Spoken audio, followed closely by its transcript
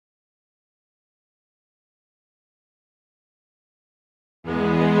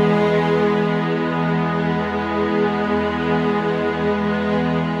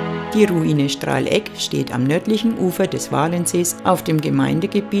Die Ruine Strahlegg steht am nördlichen Ufer des Walensees auf dem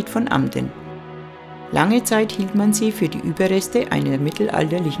Gemeindegebiet von Amden. Lange Zeit hielt man sie für die Überreste einer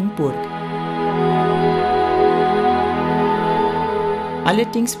mittelalterlichen Burg.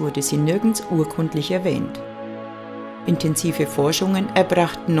 Allerdings wurde sie nirgends urkundlich erwähnt. Intensive Forschungen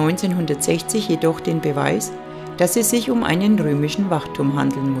erbrachten 1960 jedoch den Beweis, dass es sich um einen römischen Wachturm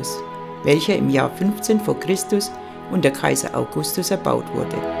handeln muss, welcher im Jahr 15 vor Christus unter Kaiser Augustus erbaut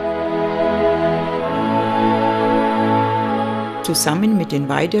wurde. Zusammen mit den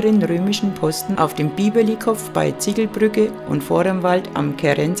weiteren römischen Posten auf dem Biberlikopf bei Ziegelbrücke und Voremwald am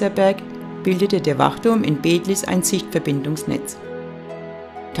Kerenzerberg bildete der Wachturm in Bedlis ein Sichtverbindungsnetz.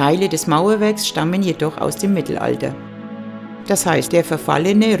 Teile des Mauerwerks stammen jedoch aus dem Mittelalter. Das heißt, der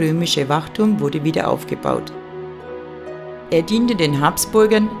verfallene römische Wachturm wurde wieder aufgebaut. Er diente den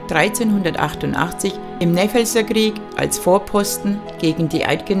Habsburgern 1388 im Neffelserkrieg als Vorposten gegen die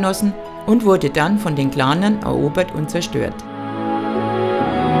Eidgenossen und wurde dann von den Glanern erobert und zerstört.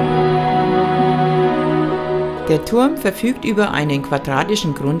 Der Turm verfügt über einen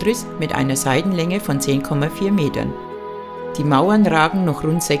quadratischen Grundriss mit einer Seitenlänge von 10,4 Metern. Die Mauern ragen noch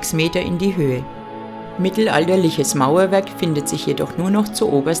rund 6 Meter in die Höhe. Mittelalterliches Mauerwerk findet sich jedoch nur noch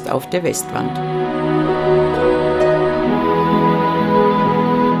zuoberst auf der Westwand.